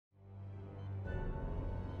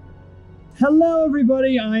Hello,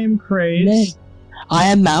 everybody. I am Craze. I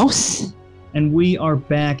am Mouse. And we are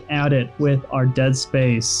back at it with our Dead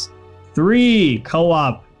Space 3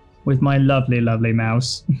 co-op with my lovely, lovely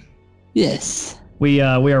mouse. Yes. We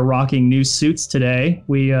are rocking new suits today.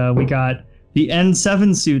 We got the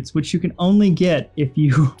N7 suits, which you can only get if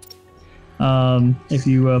you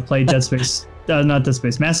play Dead Space. Not Dead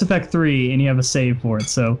Space, Mass Effect 3, and you have a save for it.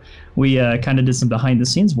 So we kind of did some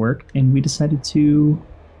behind-the-scenes work, and we decided to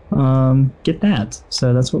get that.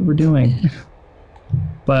 So that's what we're doing.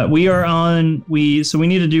 But we are on. So we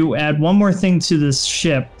need to add one more thing to this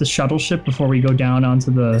ship, the shuttle ship, before we go down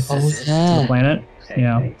onto the, to the planet.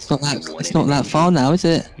 Yeah. It's not that far now, is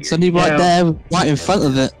it? It's only right there, right in front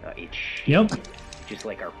of it. Yep. Just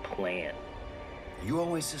like our plan. You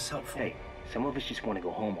always this helpful. Hey, some of us just want to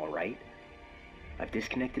go home, all right? I've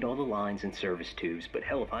disconnected all the lines and service tubes, but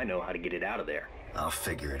hell if I know how to get it out of there. I'll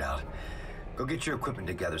figure it out. Go get your equipment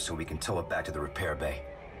together so we can tow it back to the repair bay.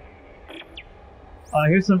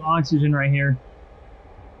 Here's some oxygen right here.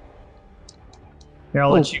 Here,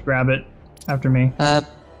 I'll let you grab it after me. Do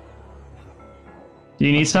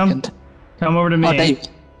you need some? Come over to me. Oh,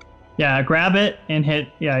 yeah, grab it and hit.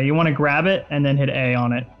 Yeah, you want to grab it and then hit A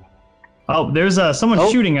on it. Oh, there's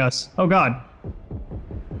someone shooting us. Oh God.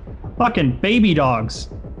 Fucking baby dogs.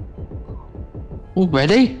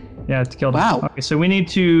 Already? Yeah, it's killed. Wow. Okay, so we need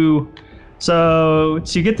to. So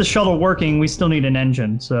to get the shuttle working, we still need an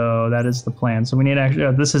engine. So that is the plan. So we need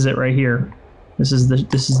actually. This is it right here. This is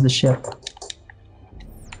the ship.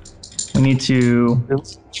 We need to.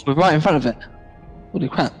 We're right in front of it. Holy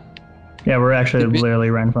crap. Yeah, we're actually literally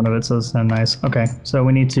right in front of it, so it's nice. Okay, so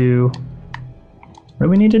we need to. What do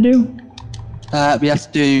we need to do? We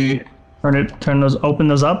have to do. Open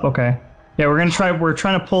those up. Okay. Yeah, we're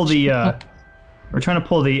trying to pull the. We're trying to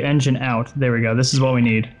pull the engine out. There we go. This is what we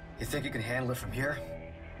need. You think you can handle it from here?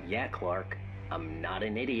 Yeah, Clark. I'm not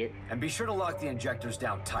an idiot. And be sure to lock the injectors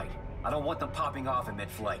down tight. I don't want them popping off in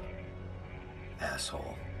mid-flight.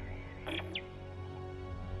 Asshole.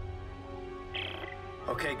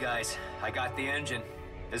 Okay, guys. I got the engine.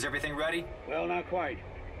 Is everything ready? Well, not quite.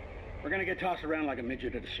 We're gonna get tossed around like a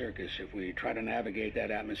midget at a circus if we try to navigate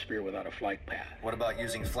that atmosphere without a flight path. What about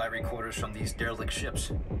using flight recorders from these derelict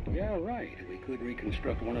ships? Yeah, right. We could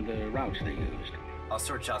reconstruct one of the routes they used. I'll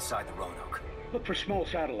search outside the Roanoke. Look for small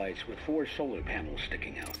satellites with 4 solar panels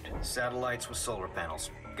sticking out. Satellites with solar panels.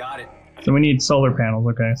 Got it. So we need solar panels.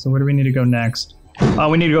 Okay, so where do we need to go next? Oh,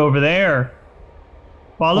 we need to go over there.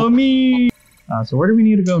 Follow me. So where do we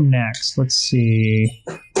need to go next? Let's see.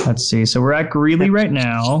 So we're at Greeley right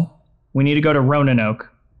now. We need to go to Roanoke.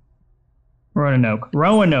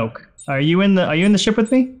 Roanoke. Are you in the ship with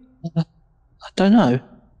me? I don't know.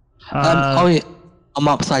 I'm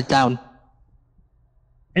upside down.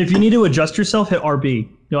 If you need to adjust yourself, hit RB.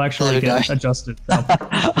 You'll actually get adjusted. So.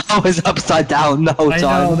 I was upside down the whole time.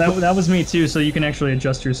 I know, that was me too, so you can actually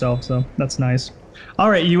adjust yourself, so that's nice.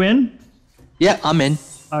 Alright, you in? Yeah, I'm in.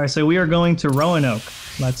 Alright, so we are going to Roanoke.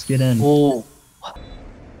 Let's get in. Oh.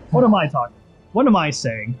 What am I talking? What am I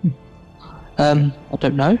saying? I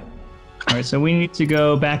don't know. Alright, so we need to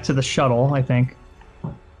go back to the shuttle, I think.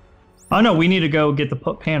 Oh no, we need to go get the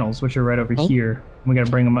panels, which are right over here. We gotta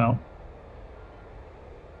bring them out.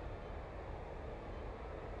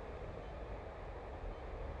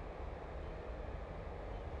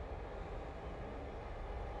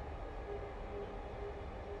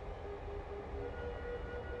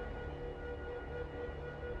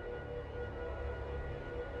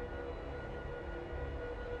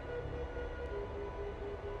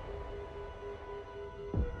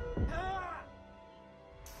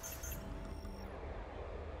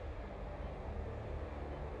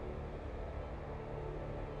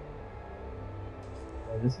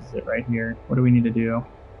 This is it right here. What do we need to do?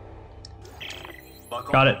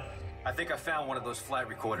 Buckle. Got it. I think I found one of those flight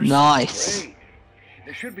recorders. Nice. Great.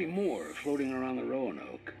 There should be more floating around the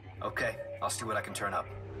Roanoke. Okay, I'll see what I can turn up.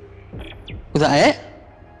 Was that it?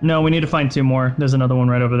 No, we need to find 2 more. There's another one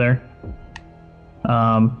right over there.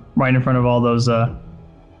 Right in front of all those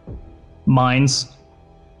mines.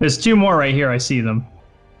 There's 2 more right here. I see them.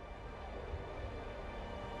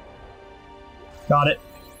 Got it.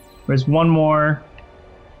 There's 1 more,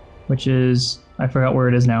 which is, I forgot where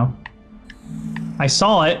it is now. I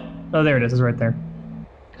saw it. Oh, there it is. It's right there.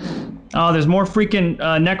 Oh, there's more freaking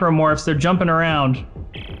necromorphs. They're jumping around.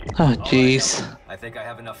 Oh, jeez. I think I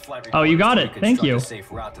have enough flight recorders. Oh, you got it. Thank you. A safe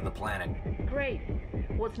route to the planet. Great.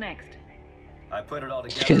 What's next? I put it all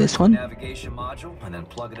together get this into a one? navigation module and then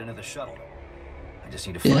plug it into the shuttle. I just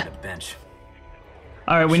need to find a bench.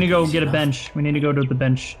 All right, we need to go get a bench. We need to go to the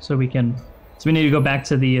bench so we can. So we need to go back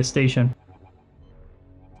to the station.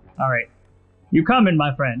 All right. You coming,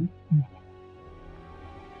 my friend?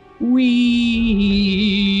 Wee.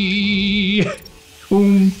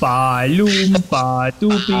 Oompa loompa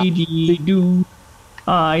doopy dee doo.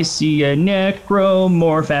 I see a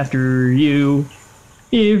necromorph after you.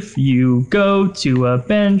 If you go to a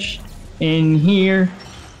bench in here,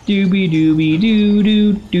 doobie doobie doo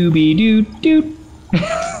doo doobie doo doo.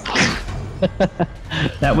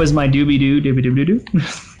 That was my doobie doo doobie doobie doo doo.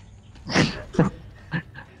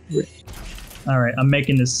 Alright, I'm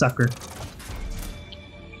making this sucker.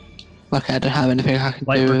 Okay, I don't have anything I can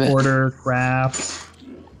Light do with it. recorder, craft.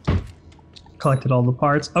 Collected all the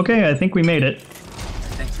parts. Okay, I think we made it. I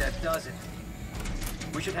think that does it.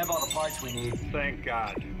 We should have all the parts we need. Thank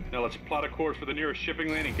God. Now let's plot a course for the nearest shipping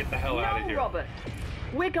lane and get the hell out of No, here. Robert.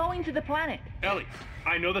 We're going to the planet. Ellie,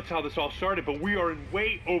 I know that's how this all started, but we are in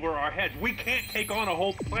way over our heads. We can't take on a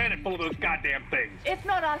whole planet full of those goddamn things. If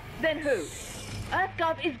not us, then who?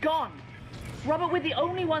 EarthGov is gone. Robert, we're the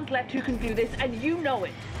only ones left who can do this, and you know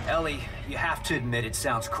it. Ellie, you have to admit it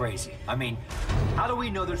sounds crazy. I mean, how do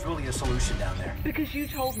we know there's really a solution down there? Because you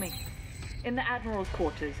told me. In the Admiral's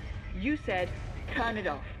quarters, you said, turn it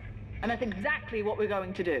off. And that's exactly what we're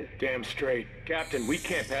going to do. Damn straight. Captain, we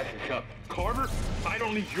can't pass this up. Carver, I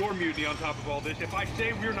don't need your mutiny on top of all this. If I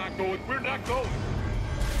say we're not going, we're not going.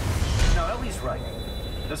 No, Ellie's right.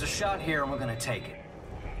 There's a shot here and we're gonna take it.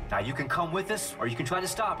 Now, you can come with us, or you can try to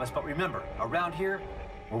stop us, but remember, around here,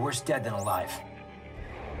 we're worse dead than alive.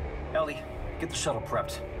 Ellie, get the shuttle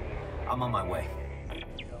prepped. I'm on my way.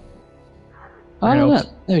 Oh, look,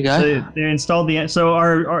 there we go. So they installed the.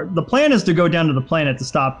 So the plan is to go down to the planet to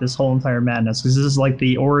stop this whole entire madness, because this is like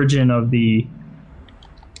the origin of the.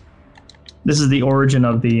 This is the origin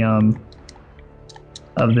of the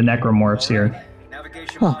necromorphs here.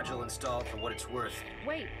 Navigation module installed for what it's worth.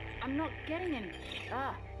 Wait, I'm not getting any.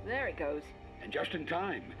 Ah, there it goes. And just in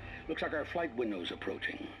time. Looks like our flight window's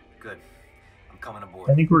approaching. Good. I'm coming aboard.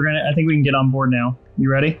 I think we can get on board now. You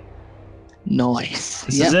ready? Nice.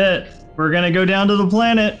 This is it. We're gonna go down to the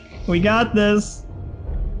planet. We got this.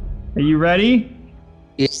 Are you ready?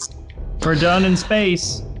 Yes. We're done in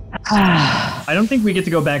space. I don't think we get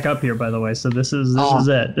to go back up here, by the way. So this is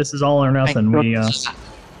it. This is all or nothing. We let's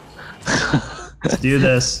do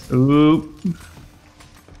this. Oop.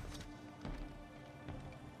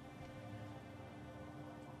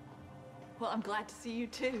 Well, I'm glad to see you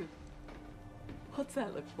too. What's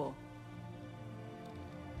that look for?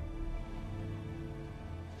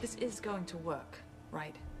 This is going to work,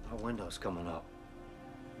 right? Our window's coming up.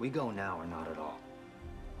 We go now or not at all.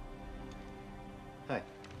 Hey,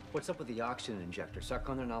 what's up with the oxygen injectors? How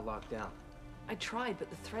come they're not locked down? I tried, but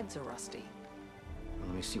the threads are rusty. Well,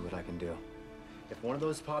 let me see what I can do. If one of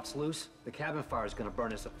those pops loose, the cabin fire is gonna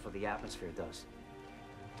burn us up before the atmosphere does.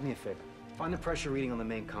 Do me a favor. Find the pressure reading on the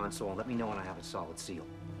main console and let me know when I have a solid seal.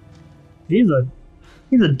 He's a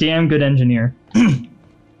damn good engineer.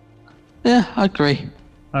 Yeah, I agree.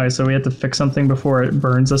 All right, so we have to fix something before it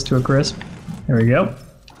burns us to a crisp. There we go.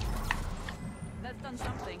 That's done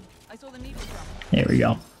something. I saw the needle drop. There we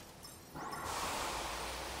go.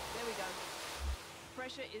 There we go.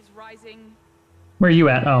 Pressure is rising. Where are you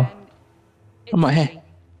at? Oh, And it's I'm right here. ready.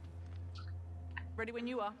 Ready when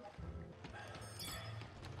you are.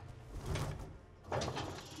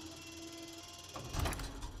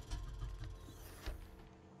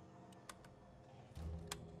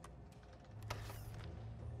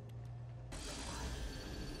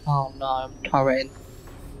 Oh no, I'm turreting.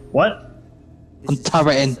 what? I'm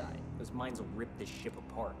turreting. Those mines will rip this ship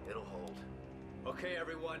apart. It'll hold. Okay,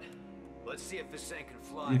 everyone. Let's see if this thing can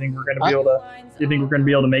fly. You think we're gonna be able to? You think we're gonna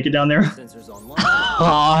be able to make it down there? Sensors online.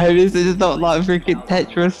 Oh, this is not like freaking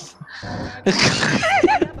Tetris.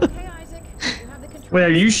 Wait, are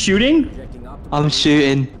you shooting? Projecting optimal. I'm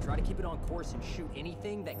shooting. Try to keep it on course and shoot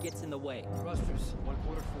anything that gets in the way. Thrusters, 1/4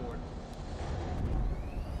 forward.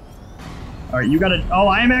 All right, you gotta. Oh,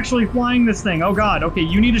 I am actually flying this thing. Oh God. Okay,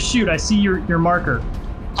 you need to shoot. I see your marker.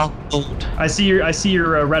 Oh, God. I see your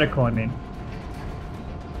reticle. I mean.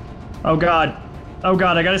 Oh God. Oh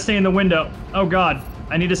God. I gotta stay in the window. Oh God.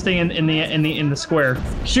 I need to stay in the square.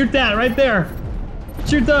 Shoot that right there.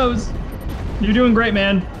 Shoot those. You're doing great,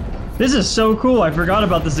 man. This is so cool. I forgot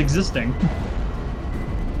about this existing.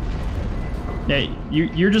 Yeah,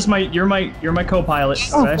 you're my co-pilot.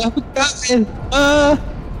 Okay? Oh,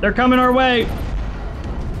 They're coming our way.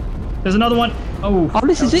 There's another one. Oh,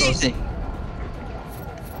 this is that was close. easy.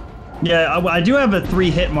 Yeah, I do have a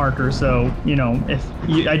 3-hit marker, so you know if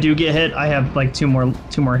I do get hit, I have like two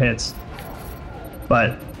more hits.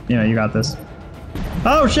 But you know, you got this.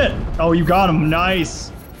 Oh shit! Oh, you got him.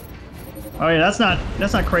 Nice. Oh yeah, that's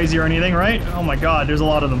not crazy or anything, right? Oh my God, there's a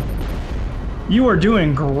lot of them. You are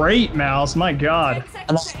doing great, Mouse. My God.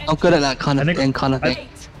 I'm good at that kind of thing.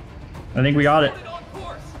 I think we got it.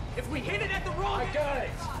 If we hit it at the wrong... I got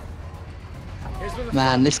it.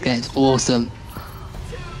 Man, this game's awesome.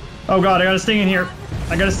 Oh God, I gotta stay in here.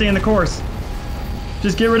 I gotta stay in the course.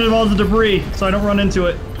 Just get rid of all the debris so I don't run into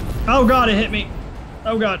it. Oh God, it hit me.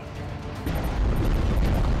 Oh God.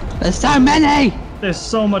 There's so many! There's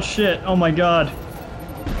so much shit. Oh my God.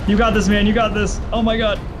 You got this, man. You got this. Oh my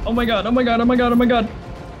God. Oh my God. Oh my God. Oh my God. Oh my God.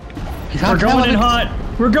 We're going in hot.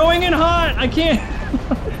 We're going in hot. I can't.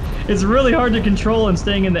 It's really hard to control and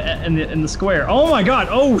staying in the square. Oh my God.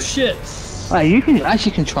 Oh shit. Wait, you can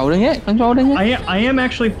actually controlling it? I am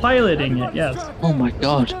actually piloting it. Yes. Oh my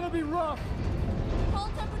God.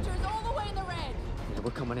 Cold temperatures all the way in the red. Yeah,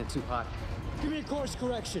 we're coming in too hot. Give me a course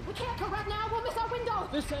correction. We can't correct now. We'll miss our window.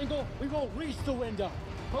 This angle, we won't reach the window.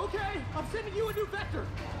 Okay, I'm sending you a new vector.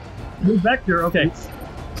 New vector. Okay.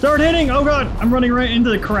 Start hitting. Oh God. I'm running right into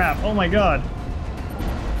the crap. Oh my God.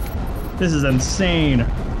 This is insane.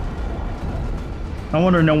 I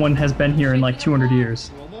wonder no one has been here in like 200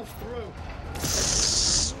 years. We're almost through.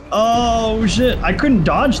 Oh shit. I couldn't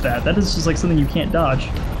dodge that. That is just like something you can't dodge.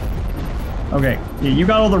 Okay. Yeah, you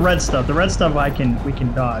got all the red stuff. The red stuff we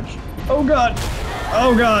can dodge. Oh God.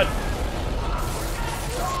 Oh God.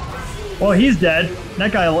 Well, he's dead.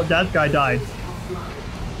 That guy died.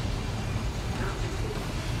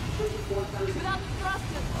 Without the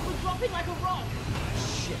thrusters, we're dropping like a rock.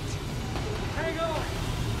 Shit. Hang on.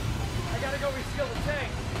 I gotta go refill the tank.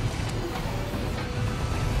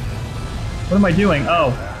 What am I doing?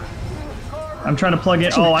 Oh. I'm trying to plug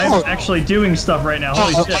in. Oh, I'm actually doing stuff right now.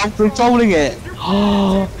 Holy shit. I'm controlling it.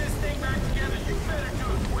 Oh.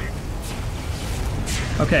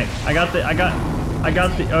 Okay, I got the,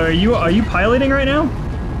 are you piloting right now?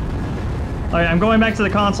 Alright, I'm going back to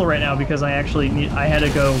the console right now because I had to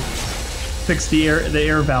go fix the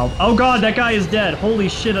air valve. Oh God, that guy is dead. Holy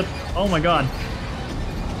shit. Oh my God.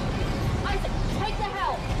 Isaac, take the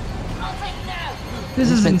helm. I'll take it now.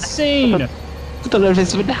 This is insane. I don't know if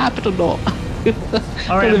it's going to happen or not.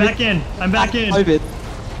 Alright, I'm back in. I'm back in.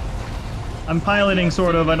 I'm piloting,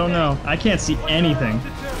 sort of. I don't know. I can't see anything.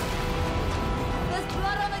 There's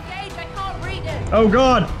blood on the gauge. I can't read it. Oh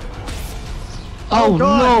God. Oh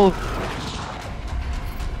God. no.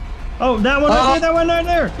 Oh, that one right there. That one right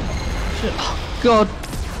there. Shit. God.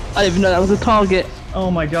 I didn't even know that was a target.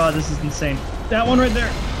 Oh my God, this is insane. That one right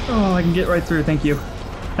there. Oh, I can get right through. Thank you.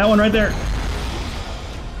 That one right there.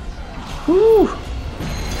 Woo.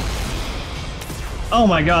 Oh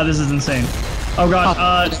my God, this is insane. Oh God,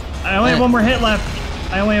 I only have one more hit left.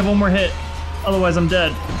 I only have one more hit. Otherwise, I'm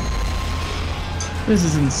dead. This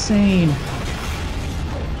is insane.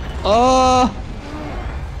 Oh.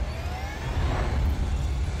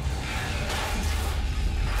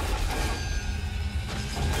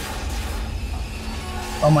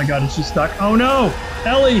 Oh my God, is she stuck? Oh no!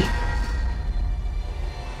 Ellie!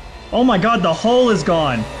 Oh my God, the hull is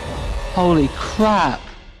gone. Holy crap.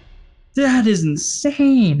 That is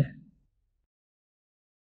insane.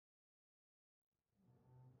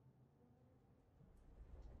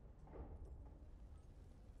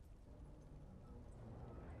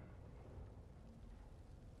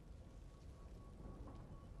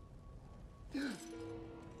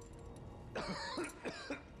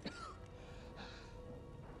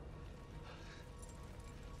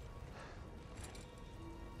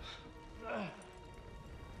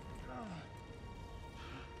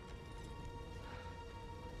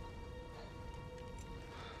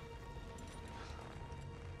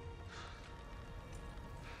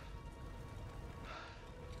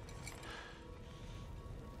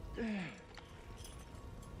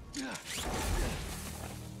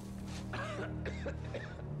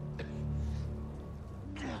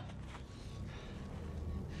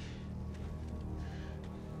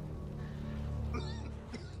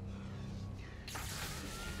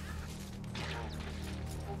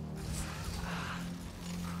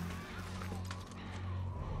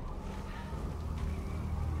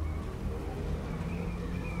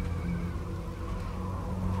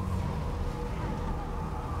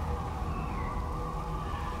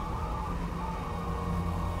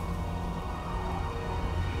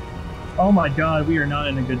 Oh my God, we are not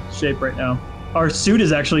in a good shape right now. Our suit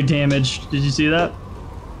is actually damaged. Did you see that?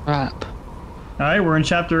 Crap. Alright, we're in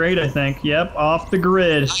chapter 8, I think. Yep, off the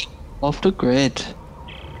grid. Off the grid.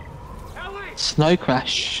 Snow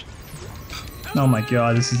crash. Oh my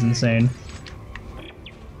God, this is insane.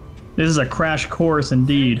 This is a crash course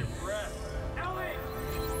indeed.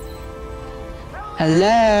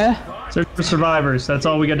 Hello? Search for survivors, that's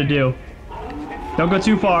all we gotta do. Don't go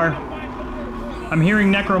too far. I'm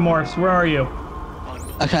hearing necromorphs. Where are you?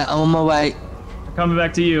 Okay, I'm on my way. Coming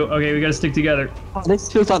back to you. Okay, we gotta stick together. Oh,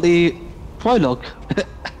 this feels like the prologue.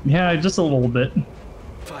 Yeah, just a little bit.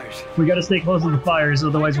 Fires. We gotta stay close to the fires,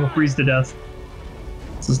 otherwise we'll freeze to death.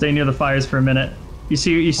 So stay near the fires for a minute. You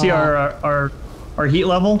see our heat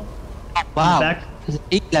level? Wow. Back? There's an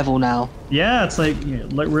 8 level now. Yeah, it's like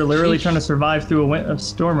we're literally trying to survive through a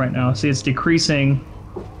storm right now. See, it's decreasing,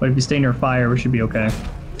 but if you stay near fire, we should be okay.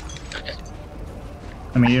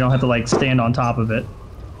 I mean, you don't have to like stand on top of it.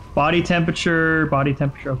 Body temperature,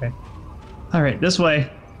 okay. All right, this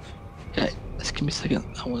way. Okay, just give me a second.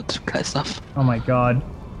 I want to cut stuff. Oh my god.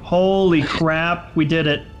 Holy crap, we did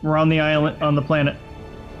it. We're on the island, on the planet.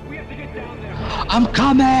 We have to get down there. I'm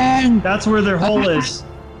coming! That's where their hole is.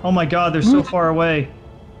 Oh my god, they're so far away.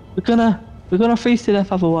 We're gonna freeze to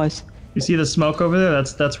death otherwise. You see the smoke over there?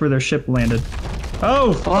 That's where their ship landed.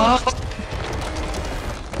 Oh! Fuck!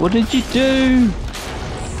 What did you do?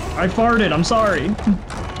 I farted, I'm sorry.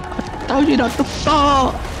 Told you not to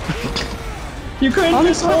fart! You couldn't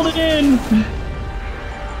just hold it in!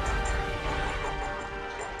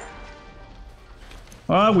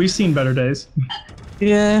 We've seen better days.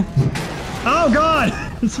 Yeah. Oh god!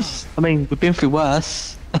 I mean, we've been through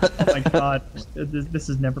worse. Oh my god. This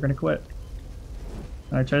is never gonna quit.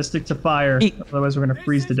 Alright, try to stick to fire, otherwise we're gonna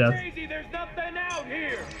freeze to death. Crazy, there's nothing out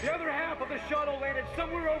here. The other half of the shuttle landed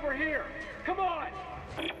somewhere over here. Come on.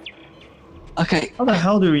 Okay. How the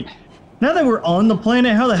hell do we... Now that we're on the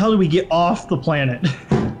planet, how the hell do we get off the planet?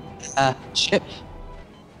 Ship.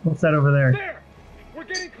 What's that over there? There. We're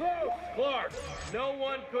getting close. Clark, no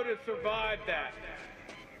one could have survived that.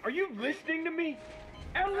 Are you listening to me?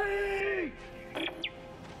 Ellie!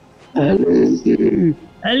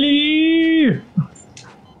 Ellie!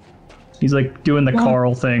 He's like doing the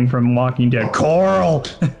Carl thing from Walking Dead. Carl!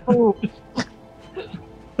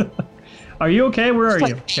 Are you okay? Where are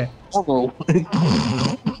you? Okay. Coral.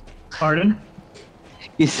 Pardon?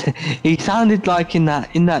 He sounded like in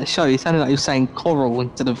that show. He sounded like he was saying coral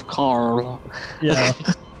instead of Carl. Yeah.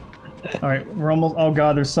 All right, we're almost. Oh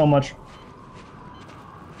god, there's so much.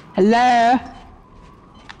 Hello.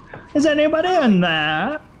 Is anybody in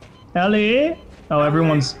there? Ellie? Oh,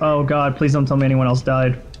 everyone's. Oh god, please don't tell me anyone else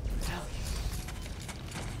died.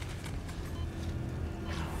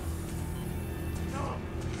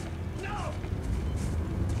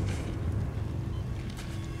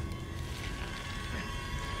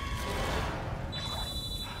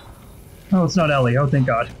 Oh, it's not Ellie. Oh, thank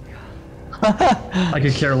God. I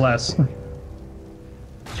could care less.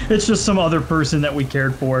 It's just some other person that we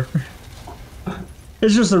cared for.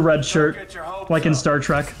 It's just a red shirt, like in Star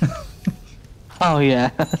Trek. Oh, yeah.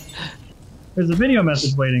 There's a video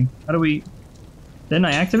message waiting. How do we... Didn't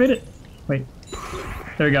I activate it? Wait.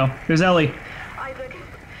 There we go. There's Ellie. Isaac,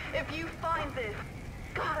 if you find this...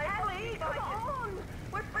 God, Ellie, come on!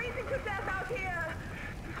 We're freezing to death out here!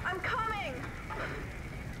 I'm coming!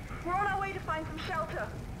 We're on our way to find some shelter.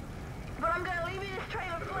 But I'm gonna leave you this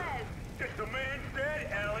trail of flares. If the man's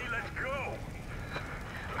dead, Ellie, let's go.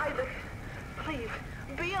 Isaac, please,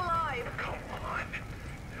 be alive. Come on.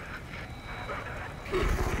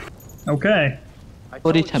 Okay.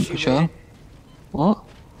 Body temperature. What?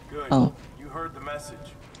 Good. Oh. You heard the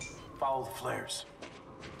message. Follow the flares.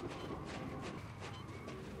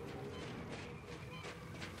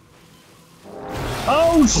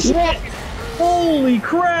 Oh shit! Holy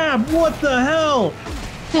crap! What the hell?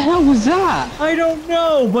 What the hell was that? I don't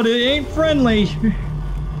know, but it ain't friendly.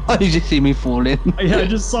 Oh, you just see me falling. Yeah, I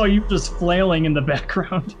just saw you just flailing in the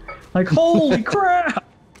background. Like, holy crap!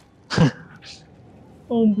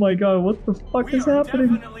 Oh my god, what the fuck is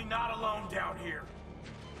happening? Definitely not alone down here.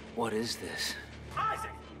 What is this?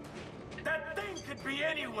 Isaac! That thing could be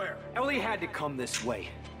anywhere! Ellie had to come this way.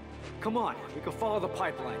 Come on, we can follow the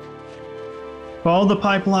pipeline. Follow the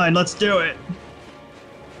pipeline, let's do it.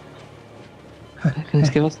 Can this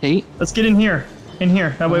give us heat? Let's get in here. In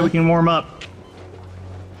here, that way we can warm up.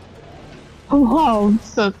 Oh,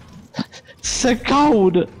 so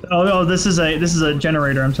cold. Oh, this is a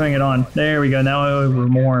generator. I'm turning it on. There we go. Now we're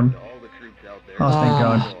warm. Oh, thank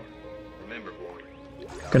God.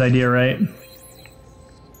 Good idea, right?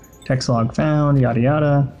 Text log found. Yada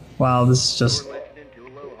yada. Wow, this is just.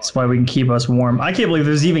 That's why we can keep us warm. I can't believe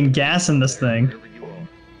there's even gas in this thing.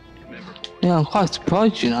 Yeah, I'm quite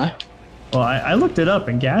surprised, you know. Well, I looked it up,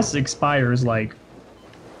 and gas expires like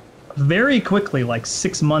very quickly, like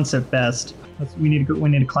 6 months at best. We need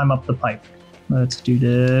to climb up the pipe. Let's do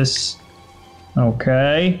this.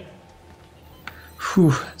 Okay.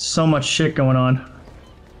 Whew, so much shit going on.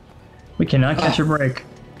 We cannot catch a break.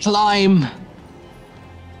 Climb.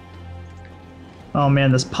 Oh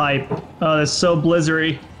man, this pipe. Oh, that's so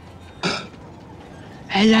blizzardy.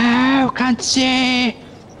 Hello, can't see.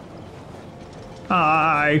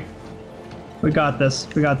 Hi. We got this.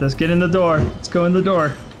 We got this. Get in the door. Let's go in the door.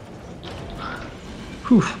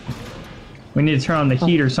 Whew. We need to turn on the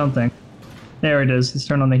heat or something. There it is. Let's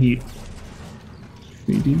turn on the heat.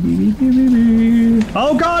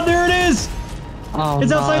 Oh god, there it is! Oh,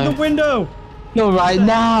 it's outside the window! You're right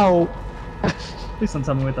now! Please don't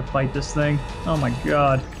tell me we have to fight this thing. Oh my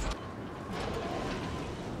god.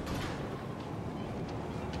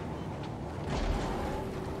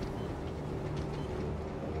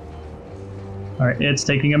 Alright, it's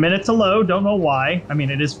taking a minute to load. Don't know why. I mean,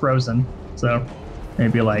 it is frozen. So,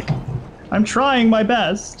 maybe like, I'm trying my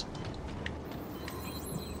best.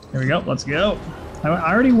 Here we go. Let's go. I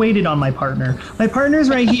already waited on my partner. My partner's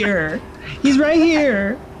right here. He's right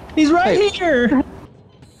here. He's right here.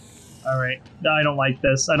 All right. I don't like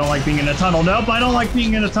this. I don't like being in a tunnel. Nope. I don't like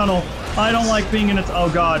being in a tunnel. I don't like being in a.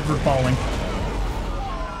 Oh God, we're falling.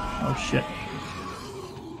 Oh shit.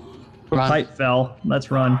 The pipe fell.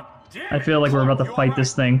 Let's run. I feel like we're about to fight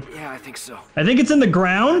this thing. Yeah, I think so. I think it's in the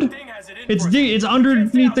ground. It's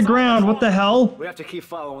underneath the ground. What the hell? We have to keep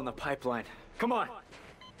following the pipeline. Come on.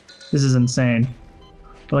 This is insane.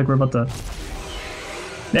 I feel like we're about to...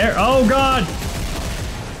 There! Oh god!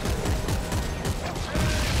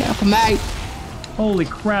 Get up, mate! Holy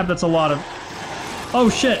crap, that's a lot of... Oh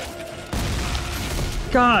shit!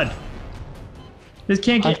 God! This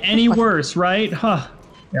can't get any worse, right? Huh.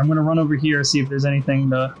 Yeah, I'm gonna run over here, see if there's anything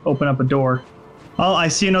to open up a door. Oh, I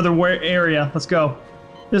see another area. Let's go.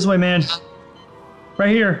 This way, man.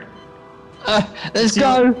 Right here. Let's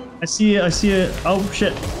go! I see it. Oh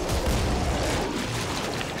shit.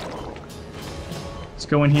 Let's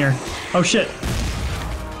go in here. Oh shit.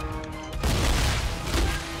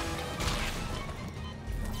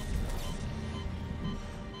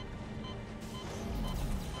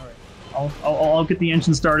 Alright. I'll get the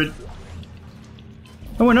engine started.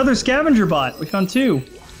 Oh, another scavenger bot. We found two.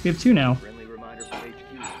 We have two now. Friendly reminder from HQ.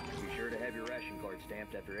 Be sure to have your ration card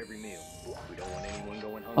stamped after every meal. We don't want anyone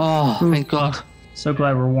going hungry. Oh, thank God. So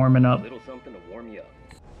glad we're warming up. A little something to warm you up.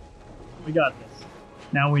 We got this.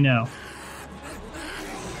 Now we know.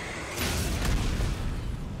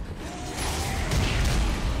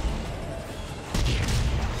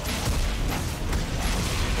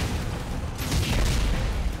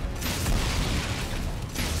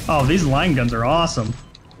 Oh, these line guns are awesome.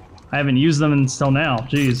 I haven't used them until now.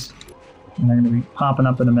 Jeez. And they're going to be popping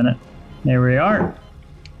up in a minute. There we are.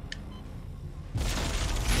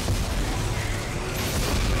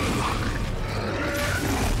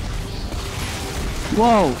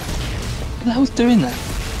 Whoa! What the hell's doing that?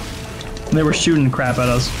 They were shooting crap at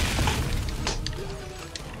us.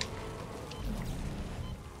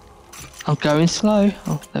 I'm going slow.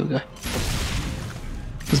 Oh, there we go.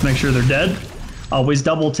 Just make sure they're dead. Always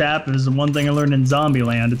double tap. If there's the one thing I learned in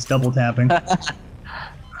Zombieland, it's double tapping. Come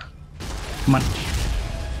on.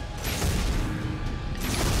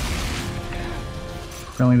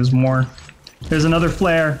 Apparently there's more. There's another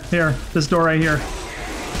flare. Here, this door right here.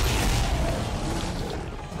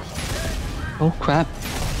 Oh crap.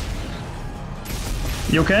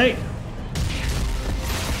 You okay?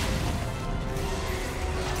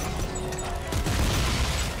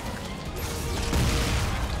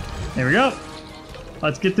 There we go.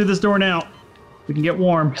 Let's get through this door now. We can get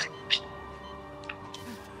warm.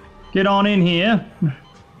 Get on in here.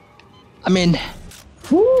 I'm in.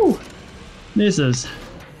 Woo! This is...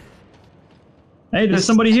 Hey, there's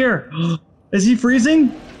somebody here. Is he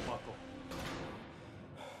freezing?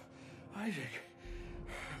 Isaac.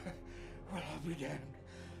 Well, I'll be damned.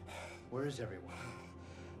 Where is everyone?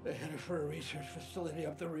 They headed for a research facility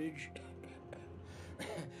up the ridge.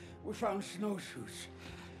 We found snowsuits,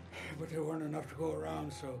 but there weren't enough to go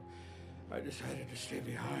around, so I decided to stay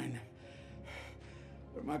behind.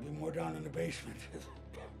 There might be more down in the basement.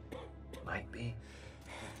 Might be.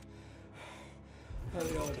 Well,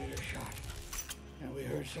 the elevator shot, and we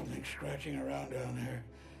heard something scratching around down there,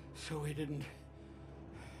 so we didn't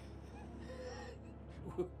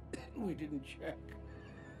check.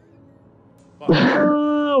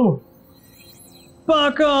 Oh!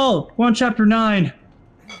 Buckle! We're on chapter 9.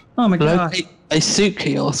 Oh my god. Locate a suit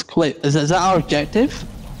kiosk. Wait, is that our objective?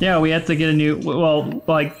 Yeah, we have to get a new... Well,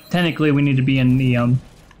 like, technically we need to be in the,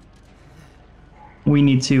 we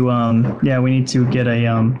need to, yeah, we need to get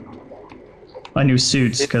a new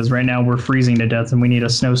suit, because right now we're freezing to death and we need a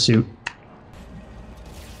snowsuit.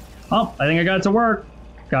 Oh, I think I got it to work.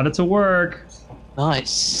 Got it to work.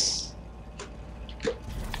 Nice.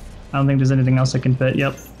 I don't think there's anything else I can fit.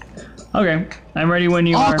 Yep. Okay, I'm ready when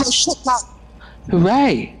you are. God, shut that!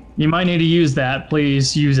 Hooray! You might need to use that.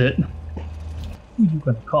 Please use it. Who you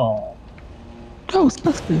gonna call?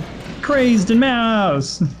 Ghostbusters. Crazed and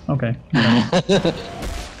Mouse. Okay.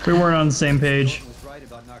 We weren't on the same page. Was right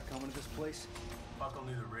about not coming to this place. Buckle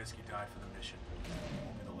knew the risk. He died for the mission. It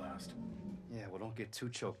won't be the last. Yeah, well, don't get too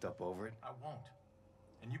choked up over it. I won't.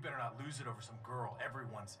 And you better not lose it over some girl.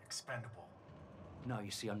 Everyone's expendable. No,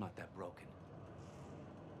 you see, I'm not that broken.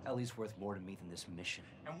 Ellie's worth more to me than this mission.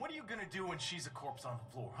 And what are you gonna do when she's a corpse on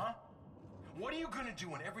the floor, huh? What are you gonna do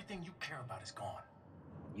when everything you care about is gone?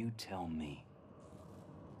 You tell me.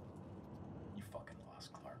 You fucking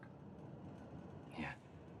lost, Clark. Yeah,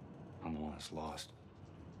 I'm the one that's lost.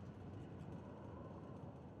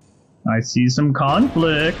 I see some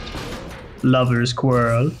conflict. Lovers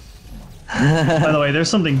quarrel. By the way, there's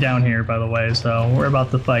something down here, by the way, so we're about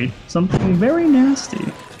to fight something very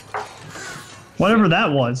nasty. Whatever that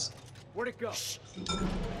was. Where'd it go?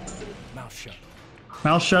 Mouth shut.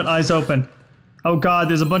 Mouth shut, eyes open. Oh god,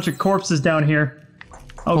 there's a bunch of corpses down here.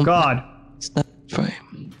 Oh god. It's not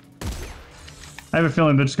frame. I have a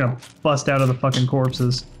feeling they're just gonna bust out of the fucking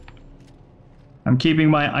corpses. I'm keeping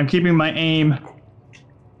my aim.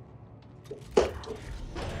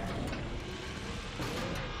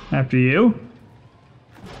 After you.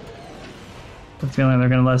 I have a feeling they're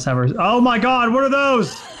gonna let us have our. Oh my god, what are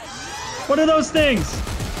those? What are those things?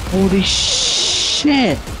 Holy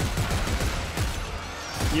shit!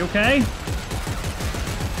 You okay?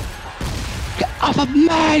 Get off of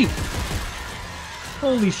me!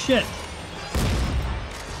 Holy shit.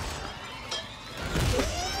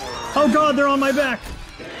 Oh god, they're on my back!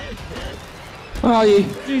 Where are you?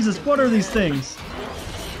 Jesus, what are these things?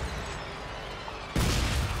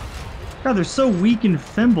 God, they're so weak and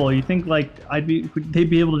thimble. You think like they'd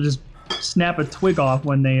be able to just snap a twig off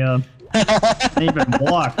when they they even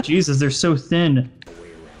block. Jesus, they're so thin.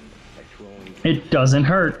 It doesn't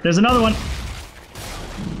hurt. There's another one.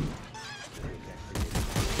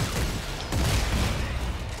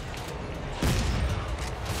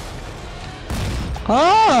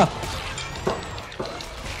 Ah!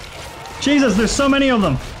 Jesus, there's so many of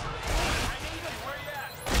them.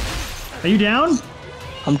 Are you down?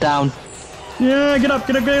 I'm down. Yeah, get up,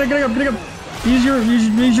 get up, get up, get up, get up. Use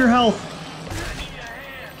your health.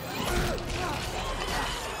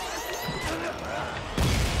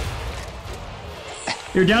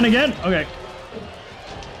 You're down again? Okay.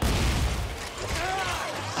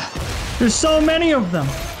 There's so many of them.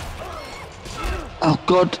 Oh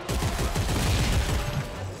god.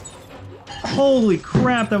 Holy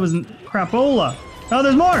crap, that was crapola. Oh,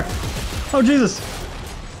 there's more. Oh, Jesus.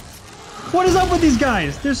 What is up with these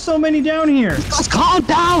guys? There's so many down here. Just calm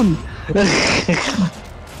down.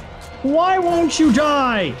 Why won't you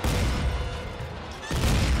die?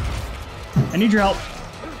 I need your help.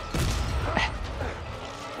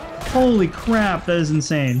 Holy crap, that is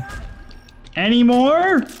insane. Any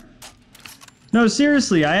more? No,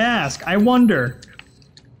 seriously, I ask. I wonder.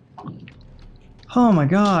 Oh my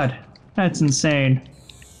god. That's insane.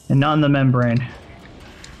 And not in the membrane.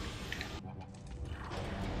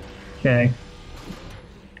 Okay.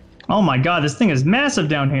 Oh my god, this thing is massive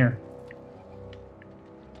down here.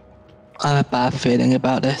 I have a bad feeling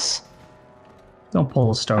about this. Don't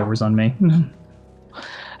pull a Star Wars on me.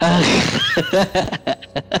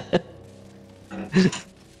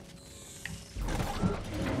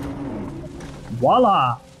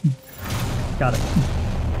 Voila! Got it.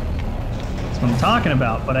 That's what I'm talking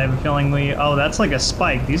about, but I have a feeling we... Oh, that's like a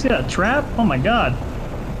spike. Do you see that trap? Oh my god.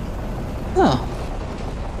 Oh.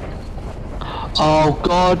 Oh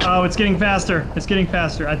god. Oh, it's getting faster. It's getting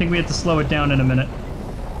faster. I think we have to slow it down in a minute.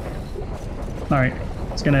 Alright.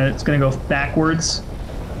 It's gonna go backwards.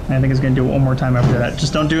 I think it's gonna do it one more time after that.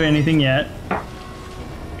 Just don't do anything yet.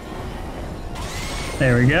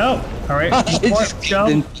 There we go. Alright. Let's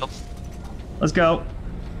go. Let's go.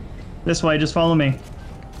 This way, just follow me.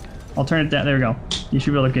 I'll turn it down. There we go. You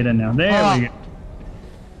should be able to get in now. There we go.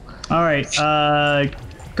 Alright,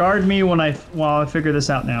 guard me while I figure this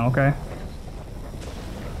out now, okay?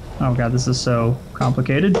 Oh god, this is so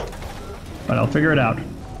complicated. But I'll figure it out.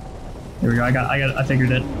 There we go, I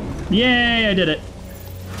figured it. Yay, I did it!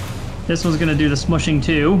 This one's gonna do the smushing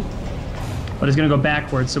too. But it's gonna go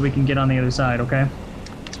backwards so we can get on the other side, okay?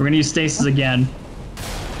 So we're gonna use stasis again.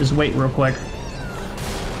 Just wait real quick.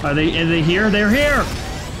 Are they here? They're here!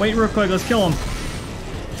 Wait real quick, let's kill them.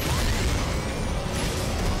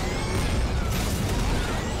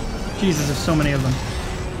 Jesus, there's so many of them.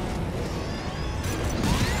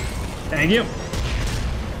 Thank you.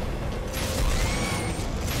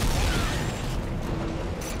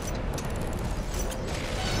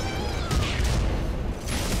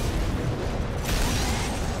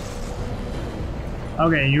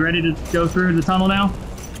 Okay, you ready to go through the tunnel now?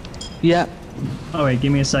 Yeah. Oh wait,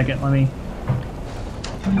 give me a second. Let me.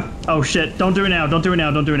 Oh shit! Don't do it now! Don't do it now!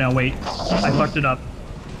 Don't do it now! Wait, I fucked it up.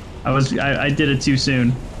 I did it too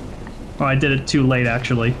soon. Oh, I did it too late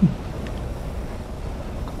actually.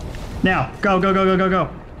 Now, go, go, go, go, go, go.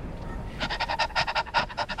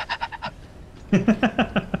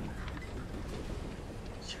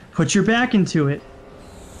 Put your back into it.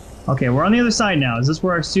 Okay, we're on the other side now. Is this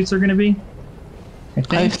where our suits are going to be? I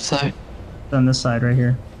think. I hope so. It's on this side right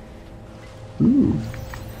here. Ooh.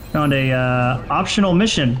 Found a optional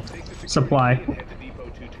mission supply.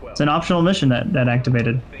 It's an optional mission that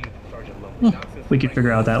activated. We could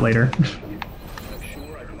figure out that later.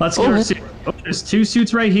 Let's get our suit. Oh, there's 2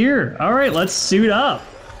 suits right here. All right, let's suit up.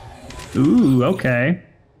 Ooh, okay.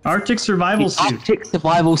 Arctic survival suit. Arctic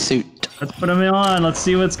survival suit. Let's put them on. Let's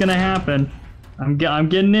see what's gonna happen. I'm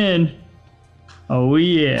getting in. Oh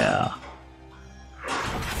yeah.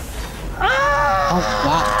 Ah! Oh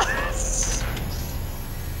wow.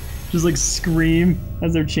 Just like scream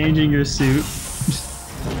as they're changing your suit.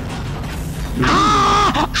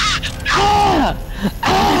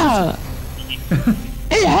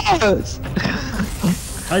 It hurts.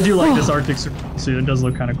 I do like this Arctic survival suit. It does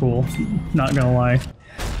look kind of cool. Not gonna lie.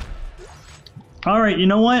 All right, you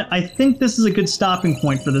know what? I think this is a good stopping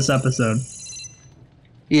point for this episode.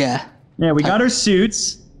 Yeah. Yeah, we got our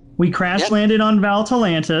suits. We crash landed on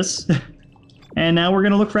Valtalantis. And now we're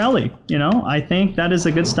going to look for Ellie, you know? I think that is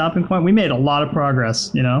a good stopping point. We made a lot of progress,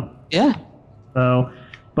 you know? Yeah. So,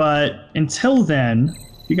 but until then,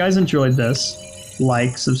 if you guys enjoyed this,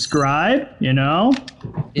 like, subscribe, you know?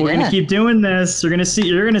 We're going to keep doing this. You're going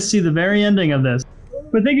to see the very ending of this.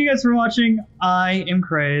 But thank you guys for watching. I am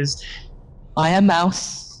Crazed. I am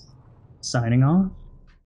Mouse. Signing off.